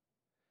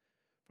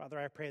 Father,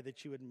 I pray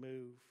that you would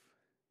move.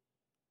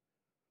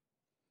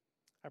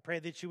 I pray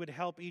that you would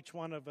help each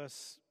one of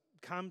us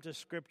come to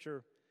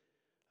Scripture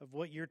of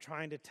what you're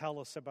trying to tell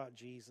us about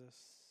Jesus.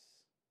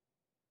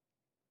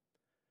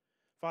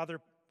 Father,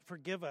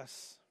 forgive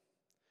us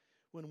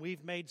when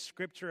we've made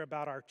Scripture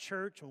about our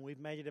church, when we've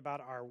made it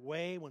about our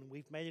way, when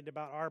we've made it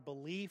about our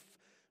belief,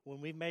 when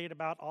we've made it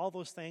about all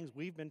those things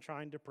we've been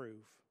trying to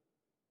prove.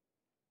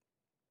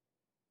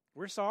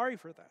 We're sorry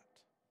for that.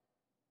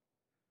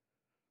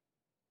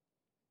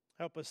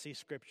 Help us see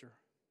Scripture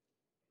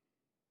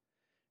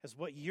as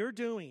what you're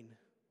doing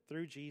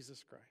through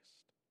Jesus Christ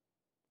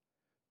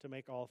to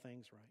make all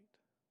things right.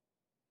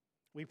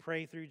 We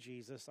pray through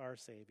Jesus, our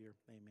Savior.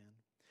 Amen.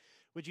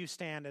 Would you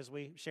stand as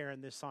we share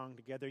in this song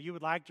together? You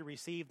would like to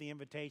receive the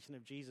invitation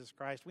of Jesus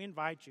Christ. We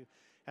invite you,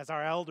 as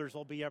our elders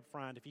will be up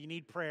front. If you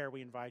need prayer,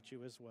 we invite you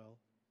as well.